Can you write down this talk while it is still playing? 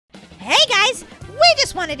Hey guys, we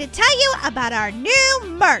just wanted to tell you about our new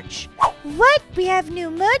merch. What? We have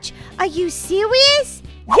new merch? Are you serious?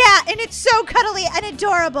 Yeah, and it's so cuddly and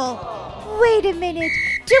adorable. Wait a minute,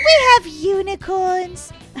 do we have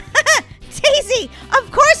unicorns? Daisy,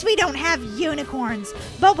 of course we don't have unicorns,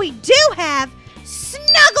 but we do have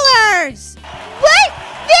snugglers. What?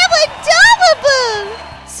 They're adorable.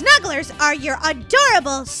 Snugglers are your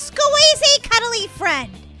adorable, squeezy, cuddly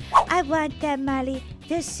friend. I want them, Molly.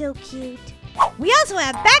 They're so cute. We also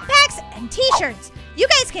have backpacks and t-shirts. You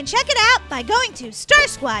guys can check it out by going to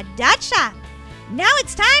starsquad.shop. Now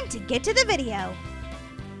it's time to get to the video.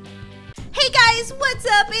 Hey guys, what's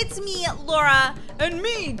up? It's me, Laura. And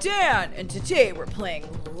me, Dan. And today we're playing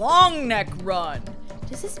Long Neck Run.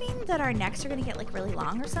 Does this mean that our necks are gonna get like really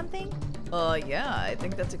long or something? Yeah, I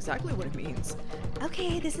think that's exactly what it means.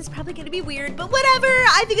 Okay, this is probably gonna be weird, but whatever.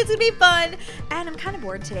 I think it's gonna be fun. And I'm kind of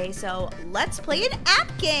bored today, so let's play an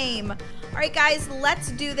app game. All right, guys,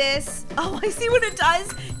 let's do this. Oh, I see what it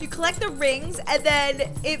does. You collect the rings, and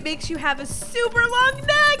then it makes you have a super long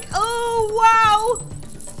neck. Oh, wow.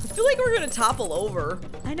 I feel like we're gonna topple over.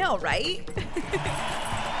 I know, right?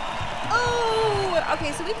 Oh,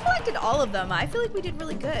 okay, so we collected all of them. I feel like we did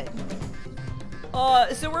really good.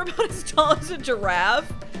 So we're about as tall as a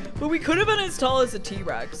giraffe, but we could have been as tall as a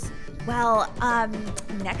T-Rex. Well,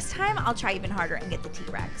 next time I'll try even harder and get the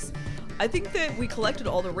T-Rex. I think that we collected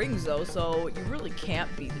all the rings though, so you really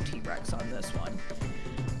can't beat the T-Rex on this one.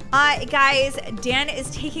 Guys, Dan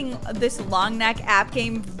is taking this long neck app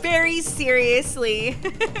game very seriously.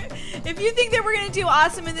 If you think that we're gonna do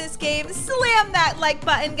awesome in this game, slam that like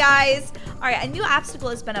button, guys. All right, a new obstacle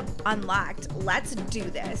has been unlocked. Let's do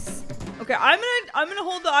this. Okay, I'm gonna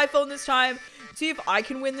hold the iPhone this time, see if I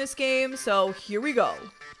can win this game. So here we go. All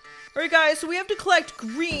right, guys. So we have to collect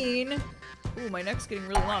green. Ooh, my neck's getting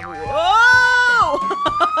really long. Whoa!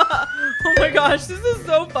 Oh my gosh, this is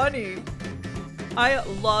so funny. I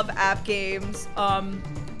love app games.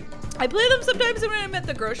 I play them sometimes when I'm at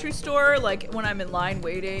the grocery store, like when I'm in line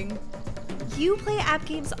waiting. You play app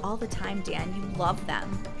games all the time, Dan. You love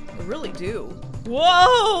them. I really do.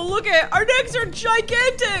 Whoa, look at our necks are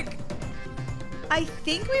gigantic. I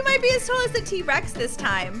think we might be as tall as the T-Rex this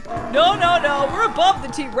time. No, we're above the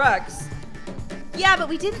T-Rex. Yeah, but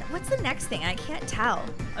we didn't. What's the next thing? I can't tell.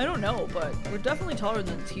 I don't know, but we're definitely taller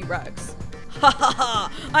than the T-Rex. Ha ha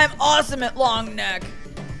ha! I'm awesome at long neck.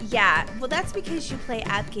 Yeah, well, that's because you play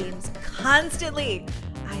app games constantly.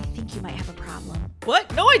 I think you might have a problem.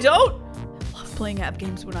 What? No, I don't. I love playing app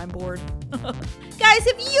games when I'm bored. Guys,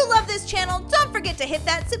 if you love this channel, don't forget to hit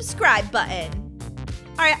that subscribe button.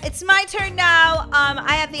 All right, it's my turn now.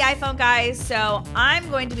 I have the iPhone, guys, so I'm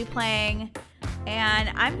going to be playing, and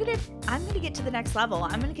I'm gonna get to the next level.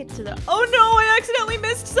 I'm gonna get to the. Oh no! I accidentally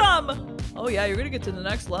missed some. Oh yeah, you're gonna get to the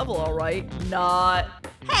next level, all right? Not.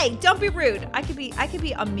 Hey, don't be rude. I could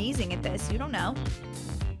be amazing at this. You don't know.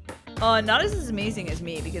 Not as amazing as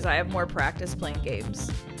me because I have more practice playing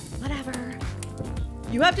games. Whatever.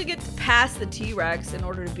 You have to get past the T-Rex in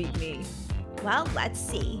order to beat me. Well, let's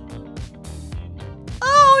see.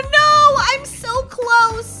 Oh no! I'm so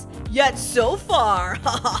close. Yet so far.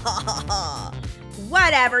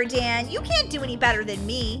 Whatever, Dan. You can't do any better than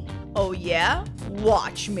me. Oh yeah?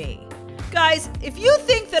 Watch me. Guys, if you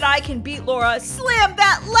think that I can beat Laura, slam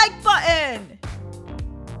that like button!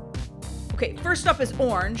 Okay, first up is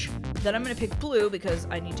orange. Then I'm gonna pick blue because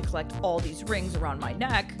I need to collect all these rings around my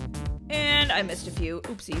neck. And I missed a few.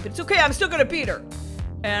 Oopsie, but it's okay, I'm still gonna beat her.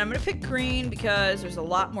 And I'm gonna pick green because there's a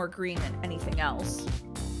lot more green than anything else.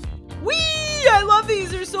 Whee! I love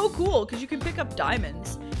these, they're so cool because you can pick up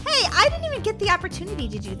diamonds. Hey, I didn't even get the opportunity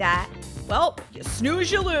to do that. Well, you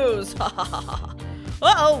snooze, you lose. Ha ha ha ha.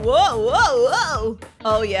 Uh-oh, whoa.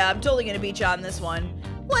 Oh yeah, I'm totally gonna beat you on this one.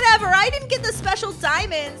 Whatever, I didn't get the special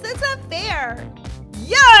diamonds. That's not fair.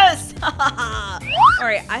 Yes! All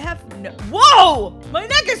right, I have no, whoa! My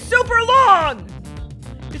neck is super long!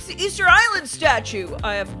 It's the Easter Island statue.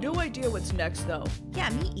 I have no idea what's next though. Yeah,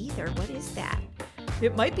 me either. What is that?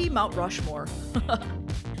 It might be Mount Rushmore.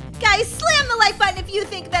 Guys, slam the like button if you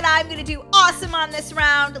think that I'm gonna do awesome on this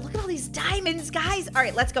round. Look at all these diamonds, guys. All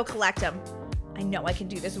right, let's go collect them. I know I can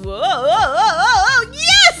do this. Whoa,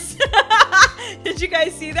 yes! Did you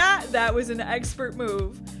guys see that? That was an expert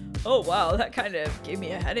move. Oh, wow, that kind of gave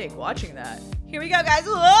me a headache watching that. Here we go, guys.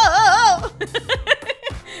 Whoa!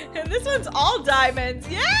 And this one's all diamonds.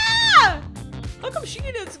 Yeah! How come she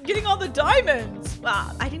is getting all the diamonds?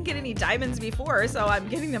 Well, I didn't get any diamonds before, so I'm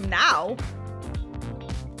getting them now.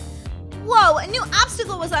 Whoa, a new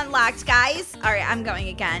obstacle was unlocked, guys. All right, I'm going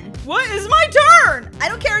again. What is my turn? I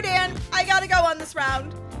don't care, Dan. I gotta go on this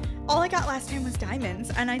round. All I got last time was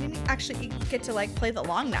diamonds, and I didn't actually get to like play the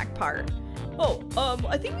long neck part. Oh,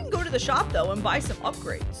 I think we can go to the shop though and buy some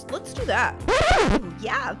upgrades. Let's do that. Ooh,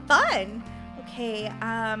 yeah, fun. Okay,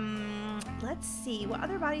 let's see. What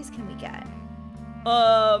other bodies can we get?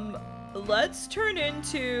 Let's turn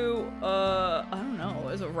into, I don't know,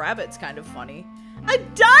 as a rabbit's kind of funny. A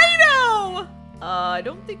dino! I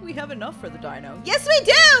don't think we have enough for the dino. Yes, we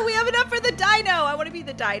do! We have enough for the dino! I want to be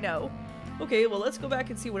the dino. Okay, well, let's go back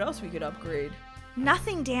and see what else we could upgrade.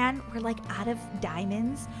 Nothing, Dan. We're like out of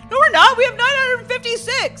diamonds. No, we're not. We have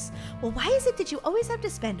 956. Well, why is it that you always have to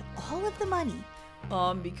spend all of the money?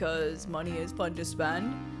 Because money is fun to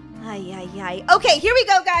spend. Ay, ay, ay. Okay, here we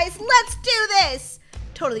go, guys. Let's do this.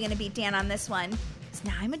 Totally gonna beat Dan on this one. 'Cause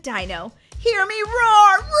now I'm a dino. Hear me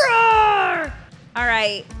roar, roar! All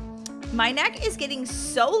right. My neck is getting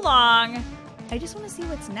so long. I just want to see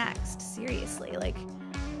what's next. Seriously, like,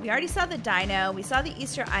 we already saw the dino. We saw the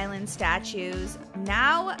Easter Island statues.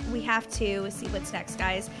 Now we have to see what's next,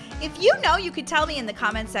 guys. If you know, you could tell me in the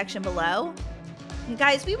comments section below. And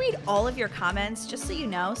guys, we read all of your comments, just so you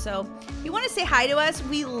know. So if you want to say hi to us,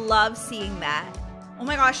 we love seeing that. Oh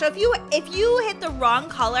my gosh, so if you hit the wrong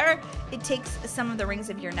color, it takes some of the rings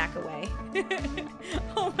of your neck away.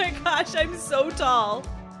 Oh my gosh, I'm so tall.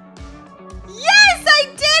 Yes, I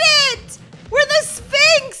did it! We're the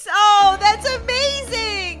Sphinx! Oh, that's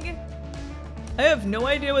amazing! I have no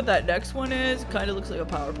idea what that next one is. Kind of looks like a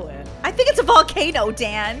power plant. I think it's a volcano,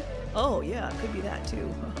 Dan. Oh yeah, it could be that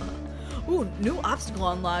too. Ooh, new obstacle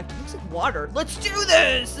unlocked. Looks like water. Let's do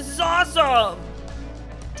this! This is awesome!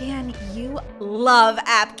 Dan, you love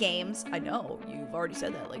app games. I know, you've already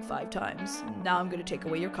said that like 5 times. Now I'm gonna take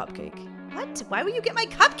away your cupcake. What? Why would you get my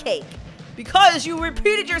cupcake? Because you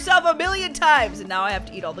repeated yourself 1,000,000 times and now I have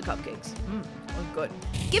to eat all the cupcakes. Oh, good.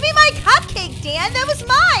 Give me my cupcake, Dan. That was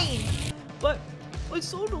mine. But it's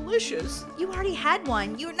so delicious. You already had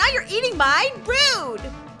one. Now you're eating mine? Rude.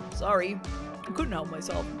 Sorry, I couldn't help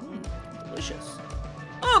myself. Delicious.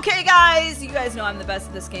 Okay, guys, you guys know I'm the best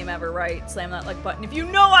at this game ever, right? Slam that like button if you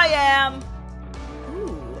know I am.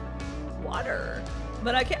 Ooh, water.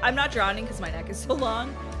 But I'm not drowning because my neck is so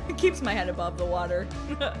long. It keeps my head above the water.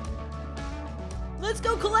 Let's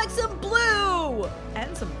go collect some blue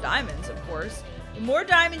and some diamonds, of course. The more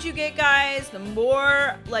diamonds you get, guys, the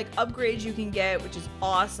more like upgrades you can get, which is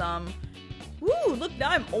awesome. Ooh, look,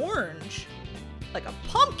 now I'm orange, like a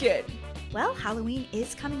pumpkin. Well, Halloween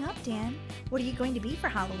is coming up, Dan. What are you going to be for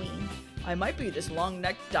Halloween? I might be this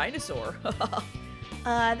long-necked dinosaur.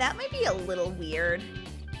 That might be a little weird.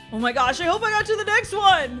 Oh my gosh, I hope I got to the next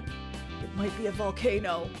one. It might be a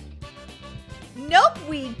volcano. Nope,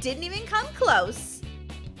 we didn't even come close.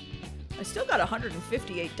 I still got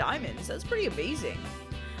 158 diamonds. That's pretty amazing.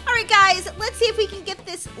 All right, guys, let's see if we can get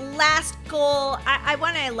this last goal. I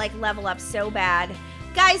want to like level up so bad.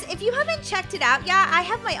 Guys, if you haven't checked it out, yeah, I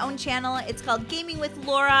have my own channel. It's called Gaming with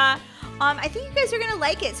Laura. I think you guys are going to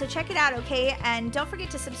like it, so check it out, okay? And don't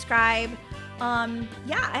forget to subscribe.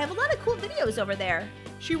 Yeah, I have a lot of cool videos over there.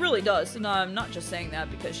 She really does, and I'm not just saying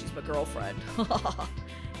that because she's my girlfriend.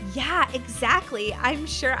 Yeah, exactly. I'm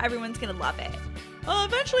sure everyone's going to love it.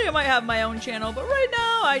 Eventually I might have my own channel, but right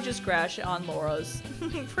now I just crash on Laura's.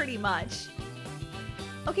 Pretty much.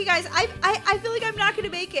 Okay, guys, I feel like I'm not going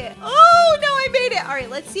to make it. Oh, no, I made it. All right,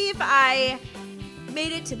 let's see if I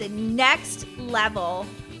made it to the next level.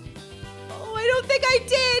 Oh, I don't think I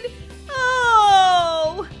did.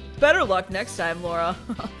 Oh. Better luck next time, Laura.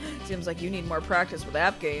 Seems like you need more practice with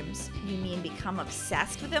app games. You mean become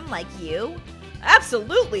obsessed with them like you?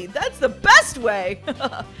 Absolutely, that's the best way.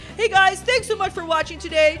 Hey guys, thanks so much for watching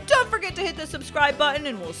today. Don't forget to hit the subscribe button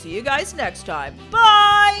and we'll see you guys next time.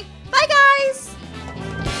 Bye. Bye, guys.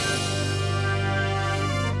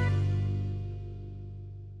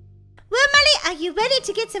 Well, Molly, are you ready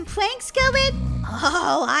to get some pranks going?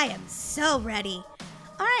 Oh, I am so ready.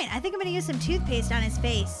 All right, I think I'm gonna use some toothpaste on his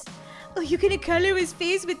face. Oh, you're gonna color his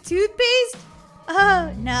face with toothpaste?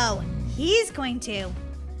 Oh, no, he's going to.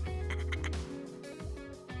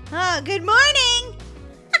 Oh, good morning.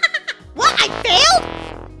 What, I failed?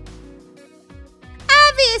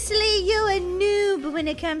 Obviously, you're a noob when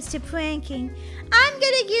it comes to pranking. I'm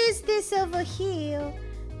gonna use this over here.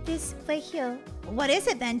 This right here. What is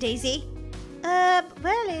it then, Daisy? Well,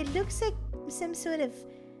 it looks like some sort of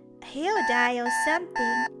hair dye or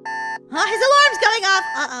something. Oh, his alarm's going off.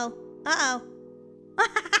 Uh-oh. Uh-oh.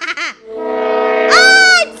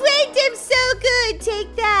 Oh, I pranked him so good.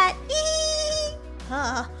 Take that.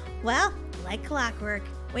 Oh, well, like clockwork.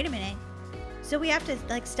 Wait a minute. So we have to,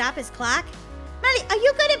 like, stop his clock? Molly, are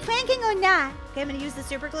you good at pranking or not? Okay, I'm going to use the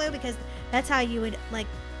super glue because that's how you would, like,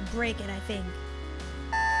 break it, I think.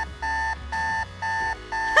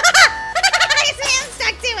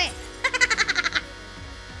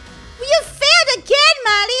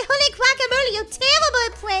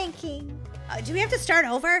 do we have to start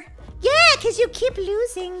over? Yeah, because you keep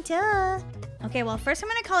losing, duh. Okay, well, first I'm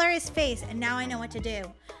going to color his face, and now I know what to do.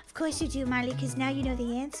 Of course you do, Marley, because now you know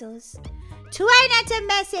the answers. Try not to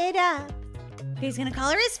mess it up. Okay, he's going to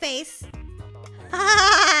color his face.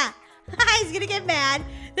 He's going to get mad.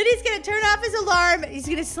 Then he's going to turn off his alarm. He's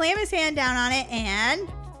going to slam his hand down on it, and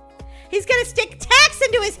he's going to stick tacks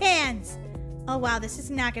into his hands. Oh, wow, this is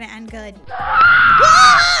not going to end good.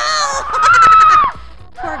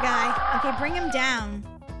 Poor guy. Okay, bring him down.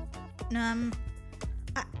 Marley,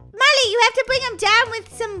 you have to bring him down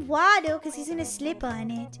with some water because he's going to slip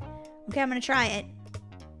on it. Okay, I'm going to try it.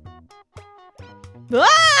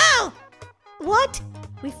 Whoa! What?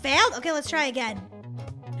 We failed? Okay, let's try again.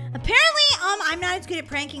 Apparently, I'm not as good at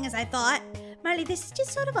pranking as I thought. Marley, this is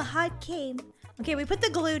just sort of a hard game. Okay, we put the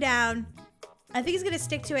glue down. I think he's going to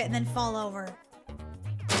stick to it and then fall over.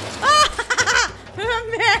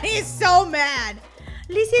 Man, he's so mad. At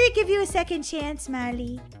least he didn't give you a second chance,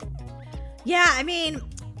 Marley. Yeah, I mean,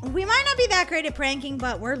 we might not be that great at pranking,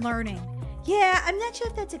 but we're learning. Yeah, I'm not sure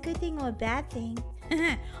if that's a good thing or a bad thing.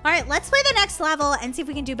 All right, let's play the next level and see if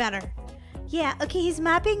we can do better. Yeah, okay, he's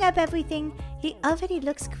mopping up everything. He already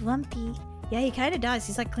looks grumpy. Yeah, he kind of does.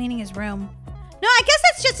 He's like cleaning his room. No, I guess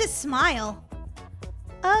that's just his smile.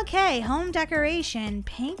 Okay, home decoration,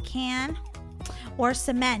 paint can, or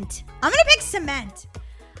cement. I'm gonna pick cement.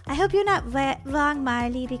 I hope you're not wrong,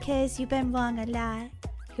 Marley, because you've been wrong a lot.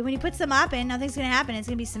 Okay, when he puts the mop in, nothing's gonna happen. It's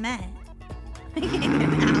gonna be cement. I can't get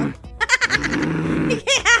him out.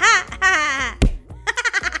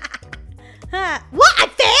 What? I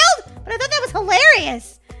failed? But I thought that was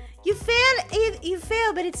hilarious. You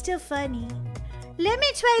failed, but it's still funny. Let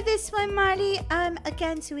me try this one, Marley,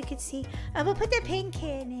 again so we could see. We'll put the paint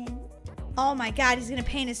can in. Oh my God, he's gonna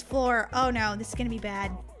paint his floor. Oh no, this is gonna be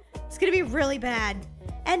bad. It's gonna be really bad.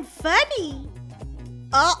 And funny.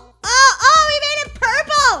 Oh, he made it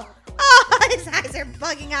purple. Oh, his eyes are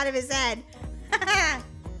bugging out of his head.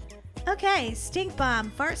 Okay, stink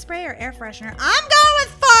bomb, fart spray, or air freshener? I'm going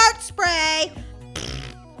with fart spray.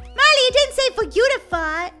 Marley, it didn't say for you to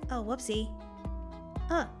fart. Oh, whoopsie.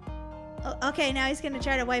 Oh, okay, now he's gonna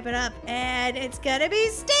try to wipe it up, and it's gonna be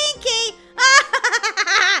stinky.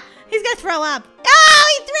 He's gonna throw up. Oh,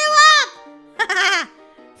 he threw up.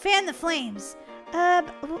 Fan the flames.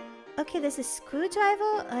 Okay, there's a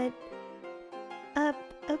screwdriver.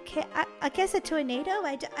 Okay, I guess a tornado.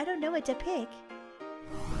 I don't know what to pick.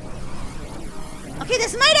 Okay,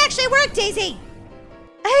 this might actually work, Daisy.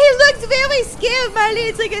 He looks very scared, Marley.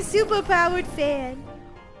 It's like a super-powered fan.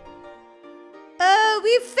 Oh,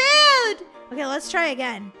 we failed. Okay, let's try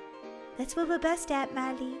again. That's what we're best at,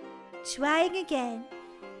 Marley. Trying again.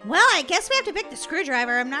 Well, I guess we have to pick the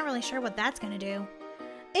screwdriver. I'm not really sure what that's gonna do.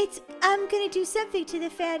 I'm gonna do something to the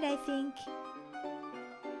fan, I think.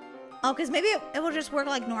 Oh, because maybe it will just work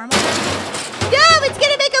like normal. No, it's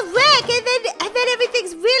gonna make a wreck, and then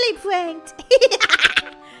everything's really pranked.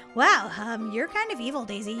 Wow, you're kind of evil,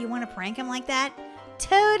 Daisy. You want to prank him like that?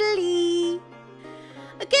 Totally.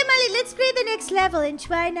 Okay, Marley, let's play the next level and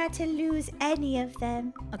try not to lose any of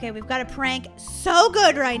them. Okay, we've got a prank so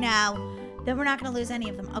good right now that we're not gonna lose any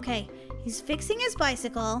of them. Okay, he's fixing his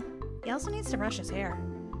bicycle. He also needs to brush his hair.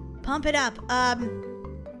 Pump it up. I'm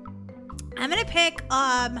gonna pick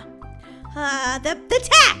the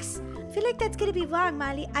tax. I feel like that's gonna be wrong,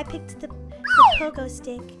 Marley. I picked the pogo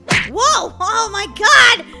stick. Whoa! Oh my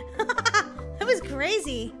God! That was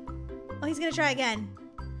crazy. Oh, he's gonna try again.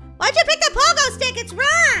 Why'd you pick the pogo stick? It's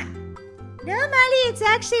wrong. No, Marley, it's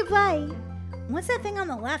actually right. What's that thing on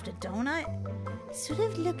the left? A donut? It sort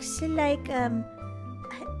of looks like I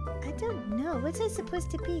don't know. What's that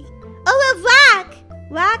supposed to be? Oh, a rock!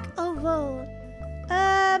 Rock or roll?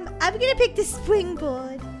 I'm gonna pick the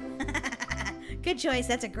springboard. Good choice.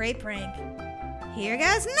 That's a great prank. Here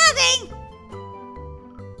goes nothing.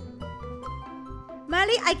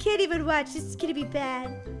 Marley, I can't even watch. This is gonna be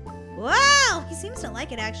bad. Whoa! He seems to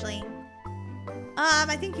like it, actually.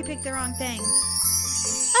 I think you picked the wrong thing.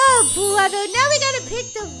 Oh, brother. Now we gotta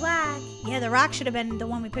pick the rock. Yeah, the rock should have been the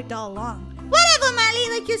one we picked all along. Whatever, Marley.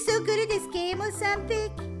 Like you're so good at this game or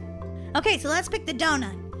something. Okay, so let's pick the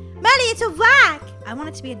donut. Marley, it's a rock. I want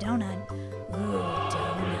it to be a donut. Ooh,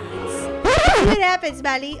 donuts. What happens,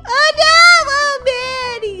 Marley? Oh, no! Oh,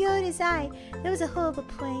 man! He hurt his eye. That was a horrible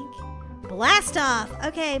prank. Blast off.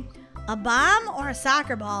 Okay, a bomb or a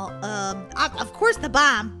soccer ball? Of course the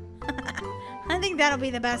bomb. I think that'll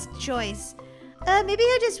be the best choice. Maybe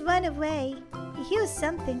he'll just run away. He hears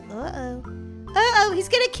something. Uh-oh. Uh-oh, he's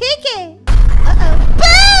gonna kick it. Uh-oh.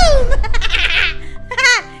 Boom!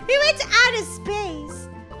 He went to outer space.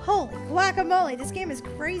 Holy guacamole, this game is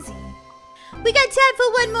crazy. We got time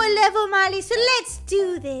for one more level, Molly, so let's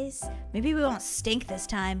do this. Maybe we won't stink this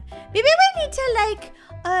time. Maybe we need to,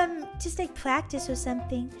 just practice or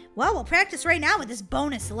something. Well, we'll practice right now with this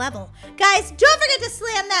bonus level. Guys, don't forget to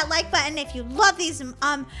slam that like button if you love these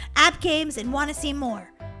app games and want to see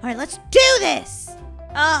more. All right, let's do this.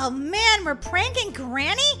 Oh, man, we're pranking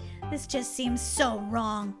Granny? This just seems so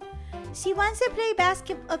wrong. She wants to play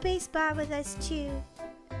baseball with us, too.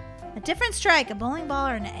 A different strike, a bowling ball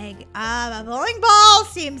or an egg? A bowling ball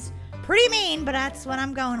seems pretty mean, but that's what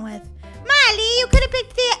I'm going with. Molly, you could have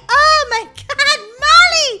picked the... Oh, my God,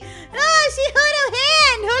 Molly! Oh, she hurt her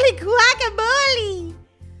hand! Holy guacamole!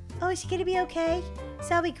 Oh, is she going to be okay?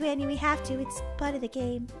 Sorry, Granny, we have to. It's part of the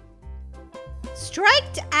game.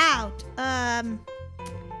 Striked out.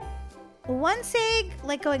 One saying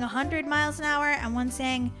like going 100 miles an hour and one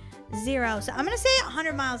saying 0. So I'm going to say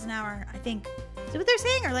 100 miles an hour, I think. Is that what they're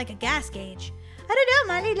saying, or like a gas gauge? I don't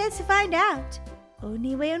know, Molly. Let's find out.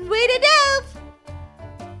 Only one way to know.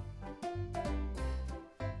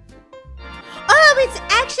 Oh, it's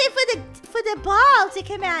actually for the ball to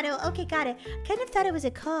come out. Oh, okay, got it. Kind of thought it was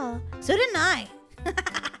a call. So didn't I.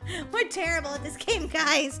 We're terrible at this game,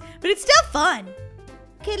 guys, but it's still fun.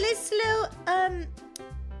 Okay, let's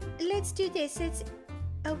do this.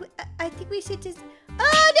 I think we should just...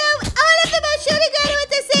 Oh, no! All of them are shooting at her at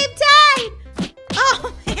the same time!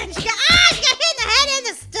 Oh, man, she got hit in the head and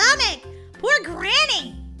the stomach. Poor Granny.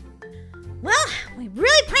 Well, we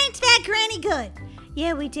really pranked that Granny good.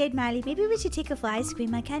 Yeah, we did, Molly. Maybe we should take her for ice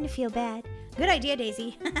cream. I kind of feel bad. Good idea,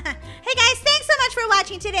 Daisy. Hey, guys, thanks so much for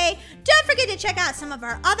watching today. Don't forget to check out some of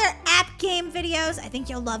our other app game videos. I think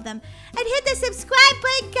you'll love them. And hit the subscribe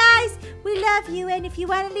button, guys. We love you. And if you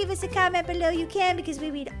want to leave us a comment below, you can, because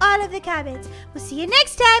we read all of the comments. We'll see you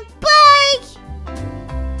next time. Bye!